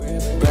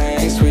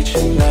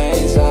switching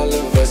lanes all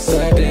of a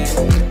sudden.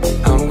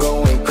 I'm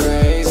going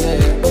crazy.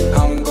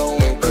 I'm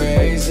going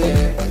crazy.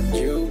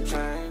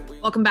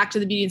 Welcome back to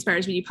the Beauty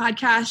Inspires Beauty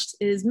podcast.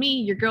 It is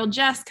me, your girl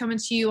Jess, coming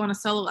to you on a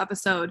solo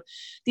episode.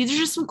 These are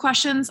just some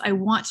questions I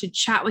want to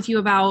chat with you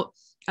about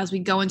as we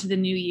go into the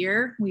new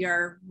year. We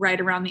are right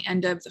around the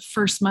end of the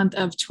first month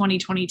of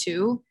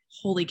 2022.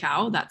 Holy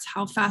cow, that's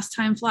how fast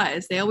time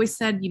flies. They always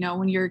said,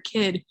 when you're a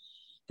kid,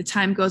 the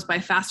time goes by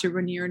faster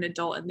when you're an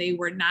adult, and they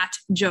were not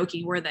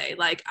joking, were they?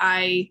 Like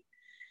I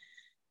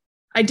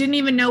didn't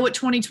even know what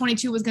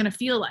 2022 was going to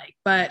feel like,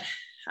 but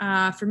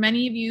for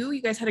many of you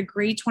guys had a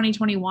great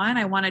 2021.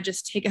 I want to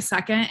just take a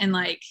second and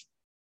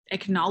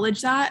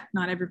acknowledge that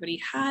not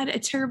everybody had a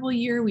terrible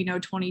year. We know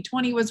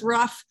 2020 was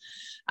rough.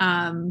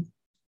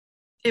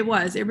 It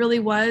really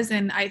was.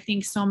 And I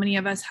think so many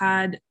of us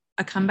had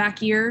a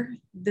comeback year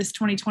this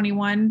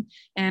 2021.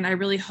 And I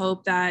really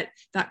hope that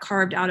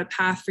carved out a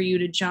path for you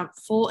to jump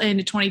full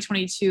into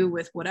 2022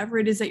 with whatever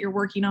it is that you're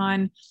working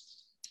on,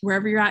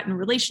 wherever you're at in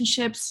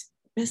relationships,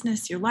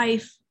 business, your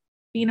life,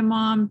 being a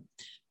mom,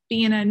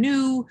 being a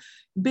new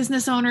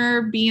business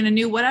owner, being a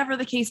new, whatever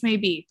the case may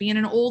be, being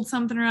an old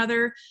something or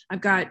other.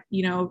 I've got,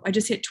 I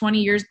just hit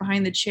 20 years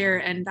behind the chair,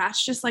 and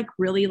that's just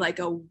really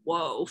a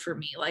whoa for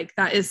me.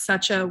 That is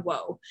such a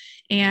whoa.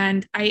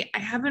 And I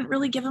haven't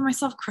really given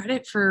myself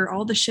credit for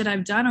all the shit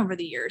I've done over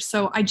the years.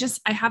 So I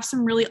have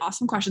some really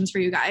awesome questions for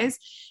you guys.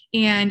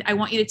 And I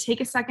want you to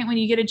take a second when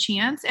you get a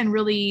chance and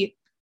really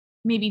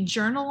maybe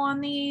journal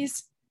on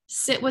these.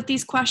 Sit with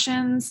these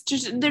questions.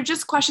 They're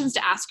just questions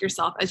to ask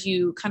yourself as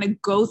you kind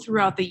of go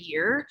throughout the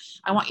year.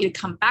 I want you to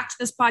come back to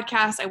this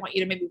podcast. I want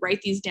you to maybe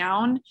write these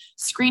down,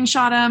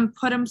 screenshot them,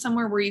 put them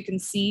somewhere where you can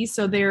see.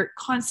 So they're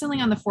constantly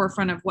on the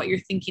forefront of what you're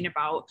thinking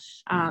about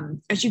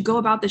as you go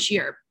about this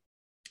year.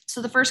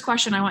 So the first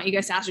question I want you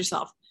guys to ask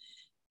yourself,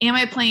 am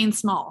I playing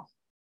small?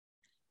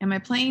 Am I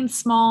playing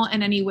small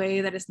in any way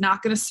that is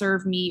not going to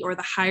serve me or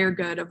the higher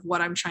good of what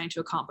I'm trying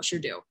to accomplish or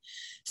do?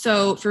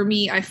 So for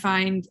me, I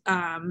find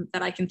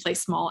that I can play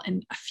small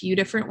in a few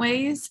different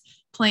ways.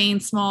 Playing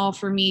small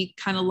for me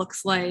kind of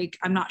looks like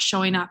I'm not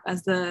showing up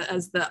as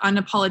the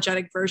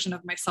unapologetic version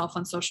of myself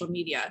on social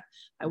media.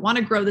 I want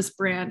to grow this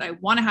brand. I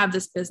want to have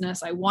this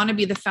business. I want to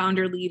be the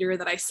founder leader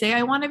that I say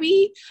I want to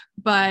be.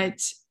 But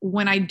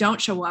when I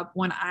don't show up,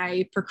 when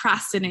I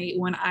procrastinate,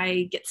 when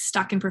I get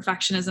stuck in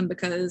perfectionism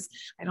because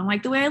I don't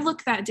like the way I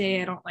look that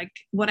day, I don't like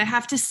what I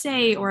have to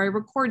say, or I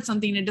record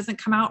something and it doesn't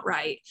come out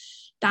right,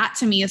 that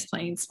to me is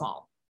playing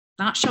small,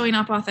 not showing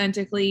up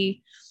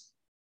authentically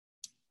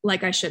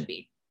like I should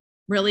be.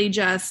 Really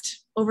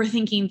just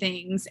overthinking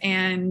things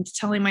and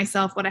telling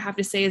myself what I have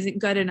to say isn't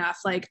good enough.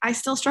 I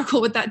still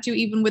struggle with that too,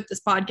 even with this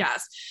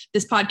podcast.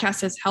 This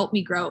podcast has helped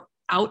me grow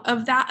out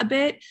of that a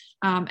bit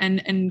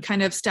and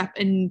kind of step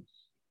into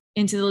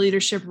the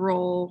leadership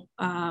role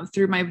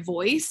through my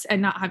voice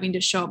and not having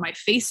to show my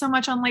face so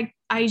much on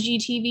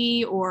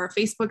IGTV or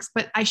Facebooks,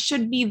 but I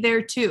should be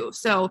there too.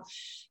 So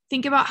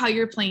think about how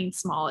you're playing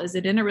small. Is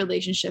it in a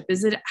relationship?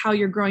 Is it how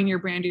you're growing your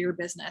brand or your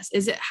business?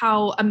 Is it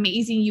how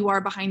amazing you are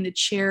behind the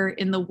chair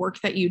in the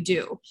work that you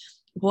do?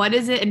 What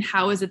is it and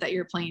how is it that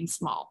you're playing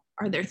small?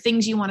 Are there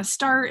things you want to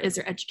start? Is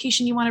there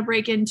education you want to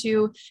break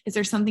into? Is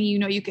there something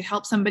you could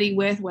help somebody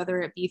with,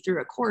 whether it be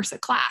through a course, a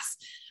class,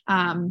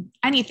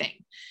 anything?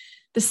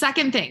 The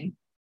second thing,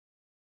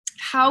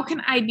 how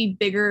can I be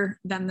bigger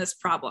than this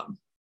problem?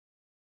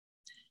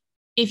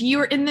 If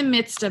you're in the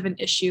midst of an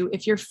issue,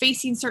 if you're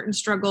facing certain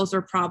struggles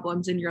or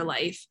problems in your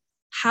life,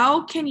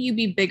 how can you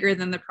be bigger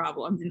than the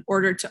problem in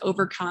order to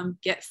overcome,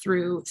 get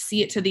through,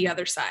 see it to the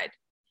other side,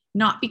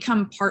 not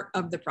become part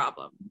of the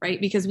problem, right?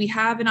 Because we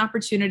have an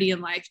opportunity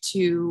in life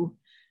to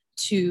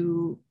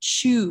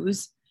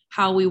choose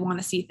how we want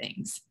to see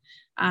things.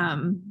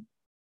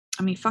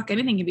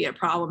 Anything can be a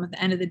problem. At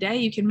the end of the day,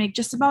 you can make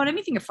just about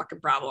anything a fucking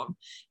problem.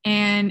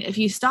 And if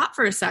you stop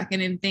for a second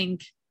and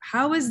think,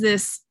 how is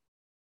this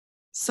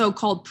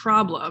so-called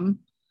problem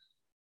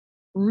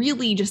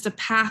really just a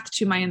path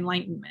to my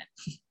enlightenment,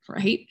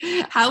 right?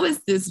 How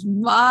is this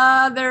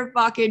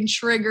motherfucking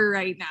trigger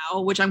right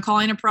now, which I'm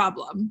calling a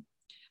problem,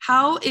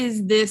 how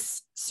is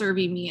this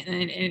serving me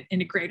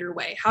in a greater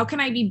way? How can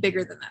I be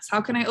bigger than this?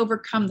 How can I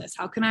overcome this?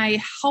 How can I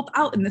help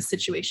out in this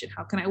situation?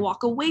 How can I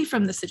walk away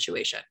from this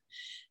situation?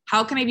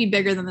 How can I be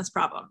bigger than this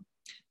problem?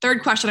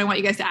 Third question I want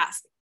you guys to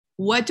ask,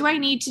 what do I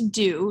need to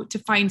do to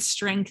find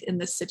strength in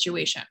this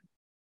situation?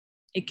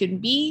 It can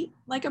be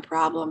like a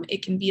problem.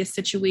 It can be a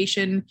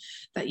situation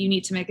that you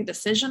need to make a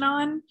decision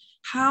on.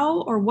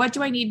 How or what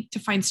do I need to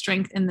find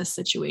strength in this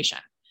situation?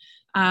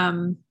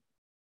 I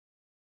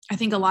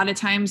think a lot of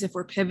times if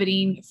we're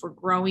pivoting, if we're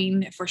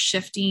growing, if we're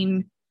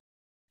shifting,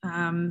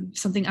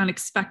 something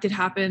unexpected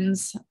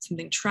happens,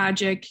 something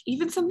tragic,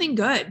 even something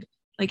good.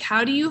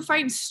 How do you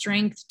find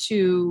strength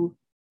to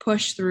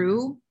push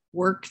through,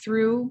 work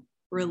through,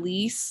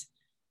 release,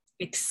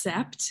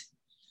 accept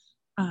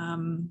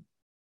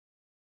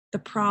the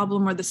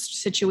problem or the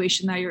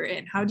situation that you're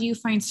in? How do you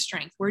find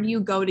strength? Where do you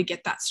go to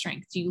get that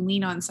strength? Do you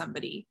lean on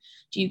somebody?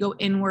 Do you go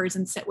inwards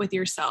and sit with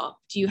yourself?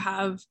 Do you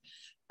have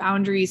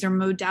boundaries or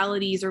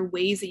modalities or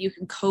ways that you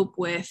can cope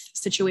with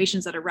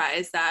situations that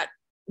arise that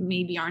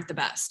maybe aren't the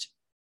best.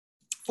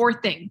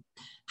 Fourth thing,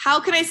 how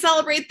can I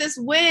celebrate this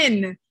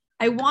win?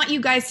 I want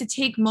you guys to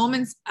take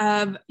moments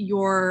of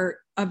your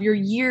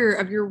year,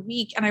 of your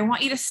week, and I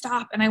want you to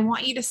stop and I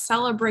want you to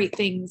celebrate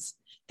things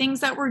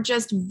that were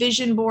just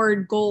vision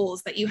board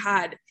goals that you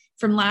had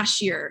from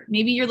last year.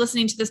 Maybe you're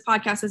listening to this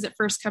podcast as it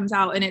first comes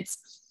out and it's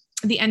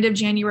the end of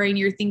January and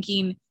you're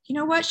thinking, you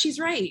know what? She's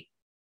right.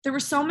 There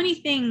were so many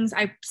things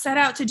I set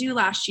out to do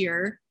last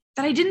year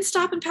that I didn't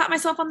stop and pat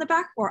myself on the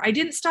back for. I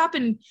didn't stop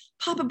and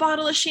pop a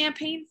bottle of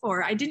champagne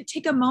for. I didn't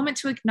take a moment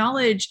to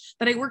acknowledge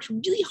that I worked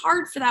really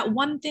hard for that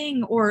one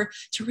thing, or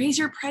to raise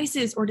your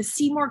prices, or to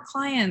see more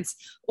clients,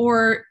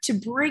 or to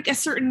break a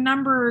certain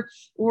number,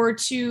 or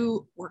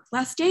to work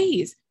less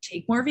days,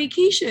 take more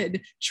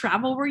vacation,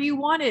 travel where you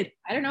wanted.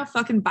 I don't know,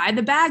 fucking buy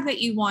the bag that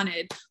you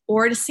wanted,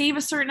 or to save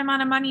a certain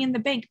amount of money in the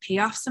bank, pay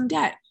off some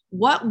debt.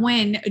 What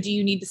win do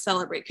you need to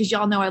celebrate? Because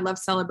y'all know I love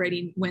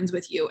celebrating wins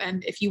with you.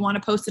 And if you want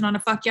to post it on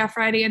a Fuck Yeah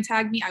Friday and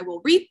tag me, I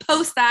will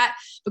repost that,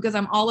 because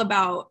I'm all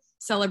about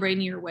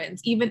celebrating your wins,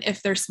 even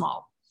if they're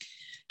small.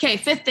 Okay,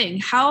 fifth thing,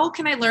 how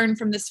can I learn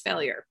from this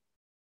failure?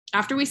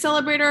 After we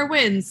celebrate our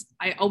wins,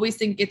 I always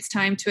think it's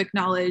time to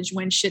acknowledge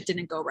when shit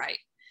didn't go right.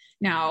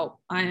 Now,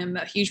 I am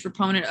a huge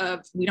proponent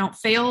of we don't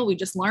fail, we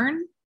just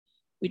learn,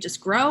 we just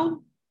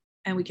grow,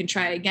 and we can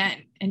try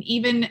again. And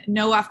even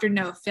no after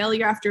no,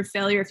 failure after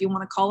failure, if you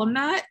want to call them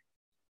that,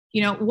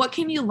 what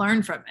can you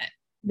learn from it?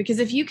 Because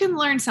if you can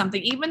learn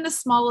something, even the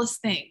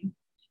smallest thing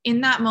in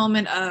that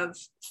moment of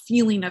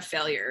feeling of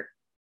failure,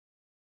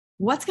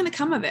 what's going to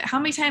come of it? How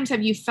many times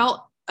have you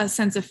felt a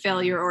sense of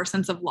failure or a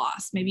sense of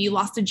loss? Maybe you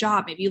lost a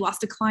job, maybe you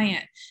lost a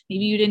client,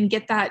 maybe you didn't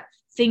get that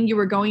thing you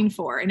were going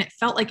for and it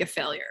felt like a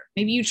failure.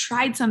 Maybe you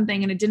tried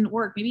something and it didn't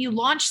work. Maybe you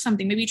launched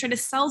something. Maybe you tried to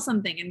sell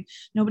something and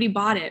nobody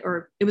bought it,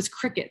 or it was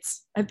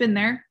crickets. I've been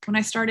there. When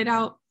I started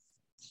out,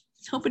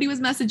 nobody was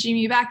messaging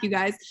me back, you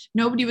guys.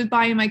 Nobody was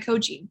buying my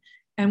coaching.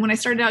 And when I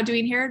started out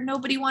doing hair,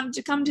 nobody wanted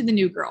to come to the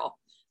New Girl.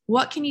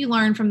 What can you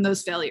learn from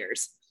those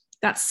failures?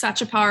 That's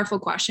such a powerful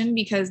question,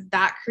 because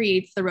that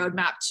creates the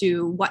roadmap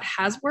to what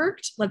has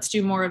worked. Let's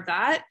do more of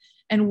that.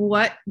 And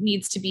what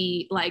needs to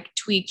be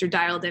tweaked or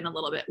dialed in a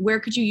little bit? Where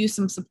could you use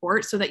some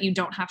support so that you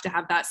don't have to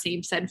have that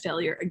same said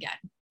failure again?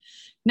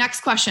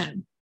 Next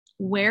question.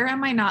 Where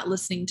am I not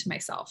listening to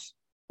myself?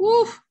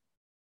 Woo. I'm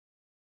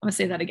gonna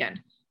say that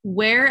again.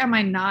 Where am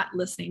I not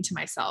listening to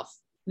myself?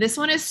 This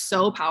one is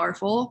so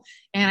powerful.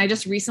 And I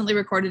just recently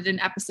recorded an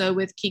episode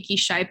with Kiki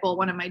Scheipel,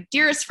 one of my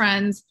dearest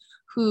friends,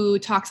 who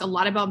talks a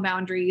lot about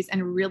boundaries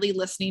and really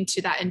listening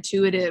to that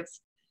intuitive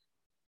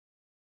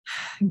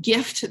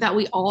gift that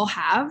we all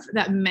have,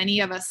 that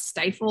many of us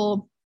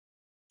stifle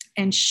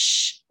and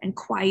and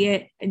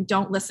quiet and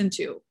don't listen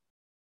to.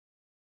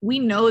 We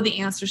know the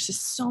answers to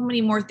so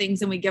many more things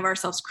than we give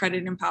ourselves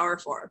credit and power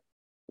for.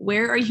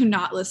 Where are you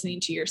not listening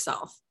to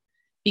yourself?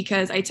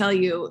 Because I tell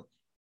you,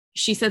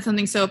 she said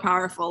something so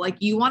powerful.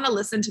 You want to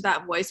listen to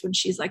that voice when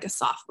she's like a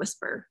soft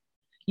whisper.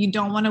 You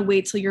don't want to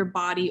wait till your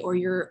body or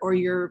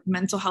your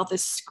mental health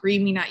is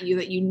screaming at you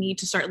that you need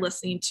to start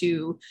listening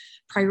to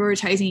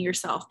prioritizing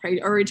yourself,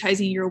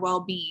 prioritizing your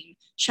well-being,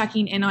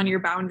 checking in on your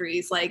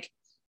boundaries,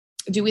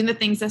 doing the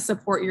things that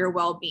support your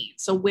well-being.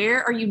 So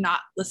where are you not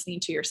listening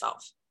to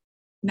yourself?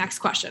 Next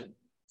question.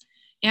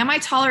 Am I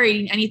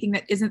tolerating anything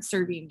that isn't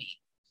serving me?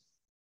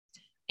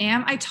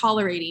 Am I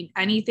tolerating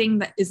anything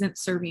that isn't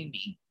serving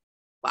me?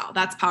 Wow,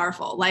 that's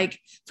powerful.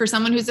 For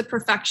someone who's a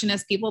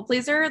perfectionist, people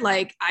pleaser,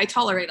 I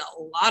tolerate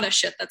a lot of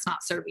shit that's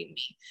not serving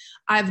me.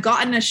 I've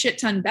gotten a shit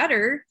ton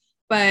better,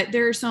 but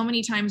there are so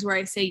many times where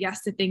I say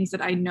yes to things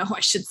that I know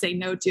I should say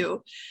no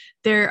to.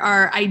 There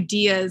are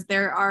ideas,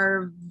 there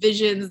are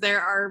visions,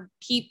 there are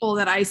people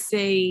that I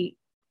say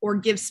or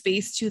give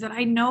space to that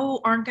I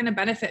know aren't going to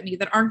benefit me,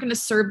 that aren't going to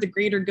serve the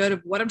greater good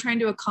of what I'm trying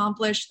to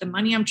accomplish, the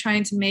money I'm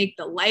trying to make,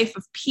 the life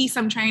of peace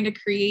I'm trying to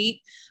create.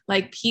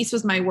 Peace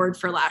was my word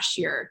for last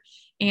year.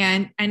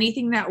 And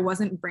anything that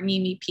wasn't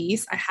bringing me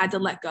peace, I had to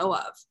let go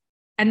of.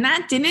 And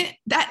that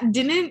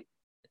didn't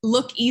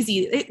look easy.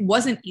 It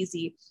wasn't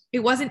easy. It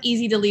wasn't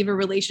easy to leave a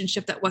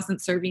relationship that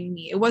wasn't serving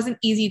me. It wasn't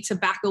easy to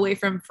back away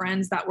from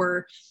friends that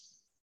were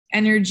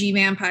energy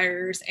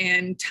vampires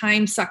and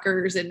time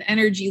suckers and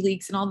energy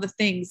leaks and all the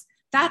things.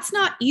 That's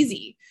not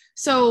easy.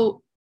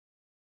 So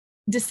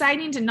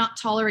deciding to not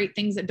tolerate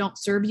things that don't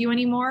serve you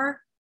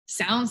anymore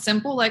sounds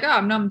simple.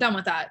 I'm done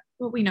with that.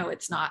 But we know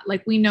it's not.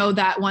 We know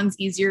that one's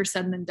easier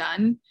said than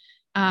done.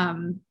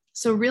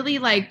 So really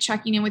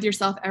checking in with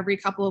yourself every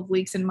couple of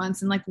weeks and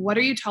months and what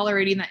are you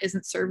tolerating that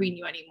isn't serving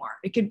you anymore?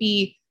 It could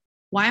be,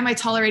 why am I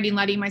tolerating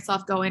letting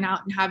myself going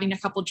out and having a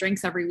couple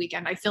drinks every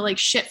weekend? I feel like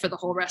shit for the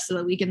whole rest of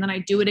the week and then I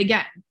do it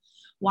again.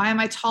 Why am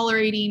I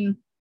tolerating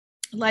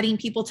letting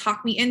people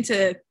talk me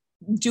into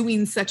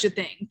doing such a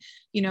thing?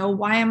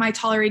 Why am I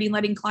tolerating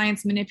letting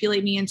clients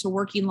manipulate me into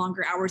working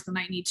longer hours than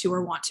I need to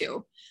or want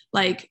to?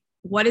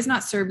 What is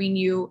not serving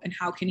you and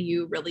how can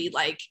you really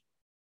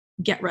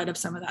get rid of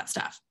some of that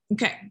stuff?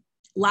 Okay.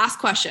 Last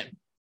question.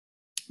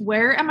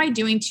 Where am I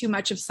doing too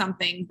much of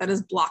something that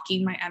is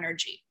blocking my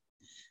energy?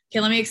 Okay,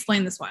 let me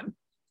explain this one.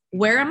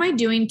 Where am I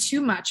doing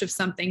too much of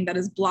something that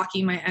is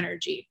blocking my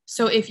energy?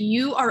 So if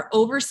you are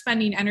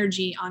overspending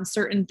energy on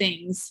certain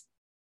things,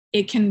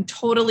 it can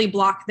totally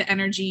block the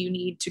energy you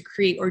need to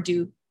create or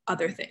do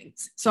other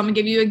things. So I'm gonna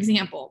give you an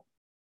example.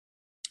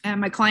 And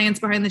my clients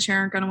behind the chair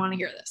aren't gonna wanna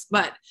hear this,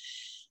 but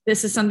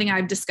this is something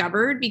I've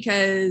discovered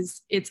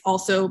because it's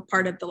also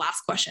part of the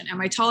last question.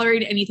 Am I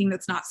tolerating anything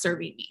that's not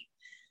serving me?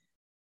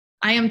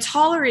 I am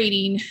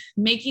tolerating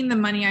making the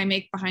money I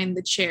make behind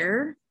the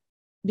chair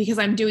because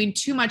I'm doing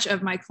too much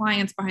of my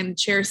clients behind the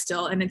chair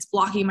still, and it's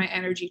blocking my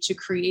energy to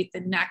create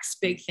the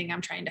next big thing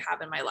I'm trying to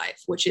have in my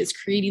life, which is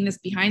creating this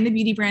Behind the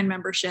Beauty brand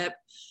membership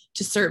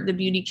to serve the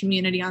beauty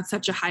community on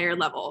such a higher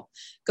level.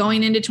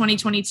 Going into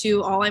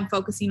 2022, all I'm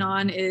focusing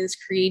on is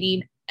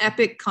creating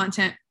epic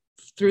content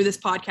through this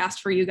podcast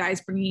for you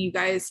guys, bringing you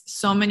guys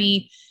so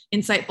many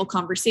insightful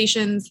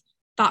conversations,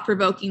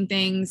 thought-provoking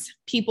things,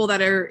 people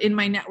that are in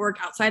my network,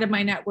 outside of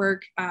my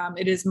network.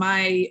 It is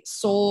my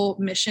sole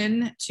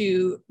mission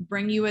to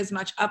bring you as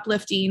much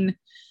uplifting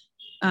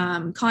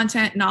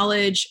content,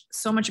 knowledge,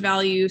 so much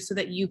value so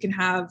that you can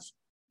have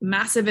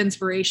massive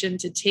inspiration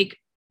to take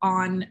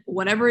on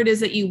whatever it is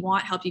that you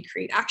want, help you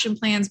create action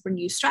plans, bring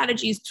you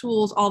strategies,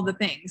 tools, all the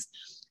things.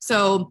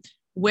 So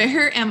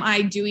where am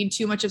I doing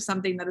too much of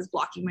something that is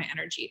blocking my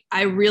energy?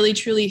 I really,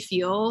 truly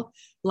feel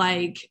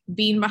like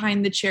being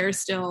behind the chair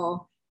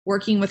still,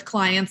 working with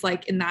clients,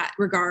 like in that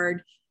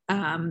regard,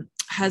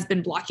 has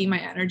been blocking my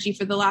energy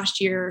for the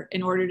last year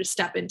in order to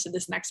step into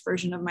this next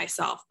version of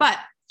myself. But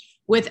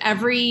with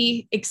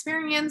every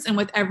experience and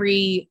with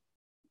every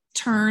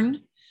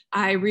turn,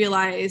 I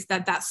realized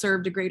that that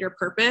served a greater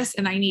purpose,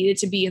 and I needed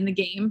to be in the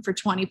game for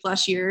 20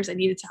 plus years. I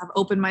needed to have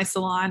opened my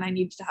salon. I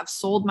needed to have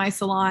sold my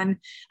salon.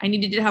 I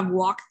needed to have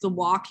walked the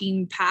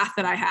walking path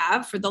that I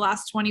have for the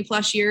last 20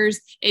 plus years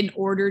in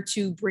order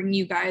to bring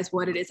you guys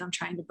what it is I'm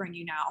trying to bring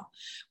you now,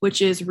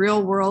 which is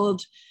real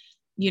world,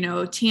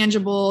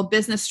 tangible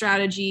business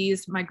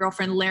strategies. My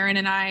girlfriend Laren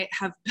and I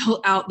have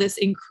built out this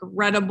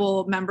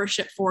incredible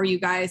membership for you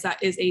guys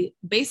that is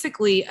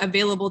basically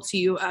available to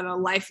you at a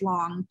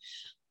lifelong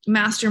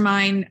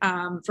mastermind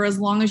for as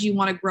long as you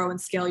want to grow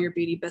and scale your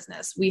beauty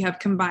business. We have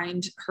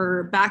combined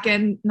her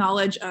back-end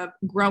knowledge of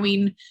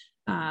growing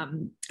a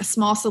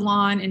small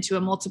salon into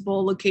a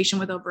multiple location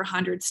with over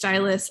 100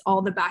 stylists,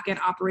 all the back-end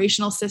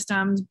operational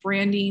systems,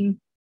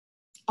 branding,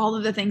 all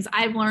of the things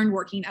I've learned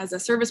working as a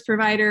service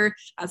provider,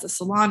 as a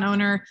salon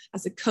owner,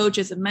 as a coach,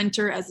 as a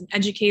mentor, as an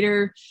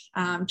educator,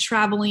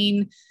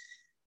 traveling,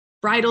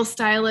 bridal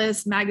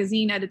stylist,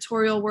 magazine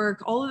editorial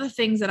work, all of the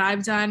things that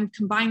I've done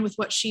combined with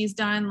what she's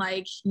done,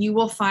 like you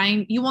will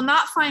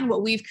not find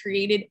what we've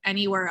created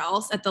anywhere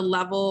else at the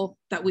level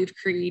that we've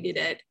created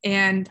it.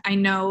 And I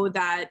know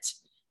that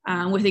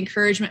with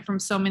encouragement from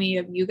so many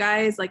of you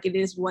guys, like it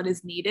is what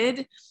is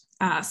needed.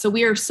 So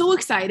we are so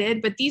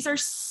excited, but these are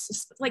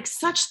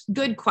such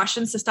good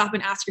questions to stop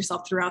and ask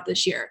yourself throughout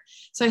this year.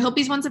 So I hope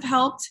these ones have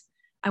helped.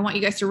 I want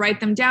you guys to write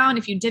them down.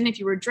 If you didn't, if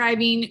you were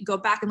driving, go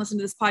back and listen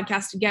to this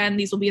podcast again.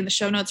 These will be in the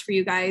show notes for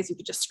you guys. You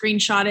could just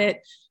screenshot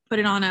it, put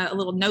it on a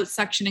little notes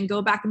section, and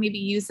go back and maybe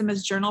use them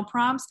as journal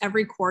prompts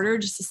every quarter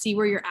just to see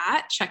where you're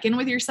at, check in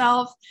with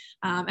yourself.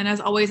 And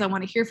as always, I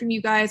want to hear from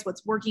you guys,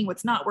 what's working,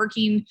 what's not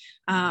working,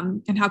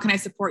 and how can I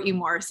support you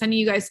more. Sending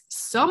you guys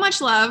so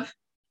much love.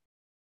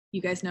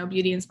 You guys know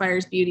beauty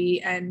inspires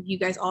beauty, and you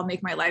guys all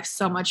make my life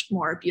so much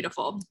more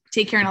beautiful.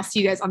 Take care, and I'll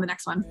see you guys on the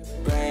next one.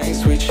 Brain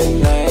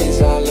switching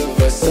lanes all of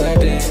a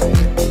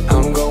sudden.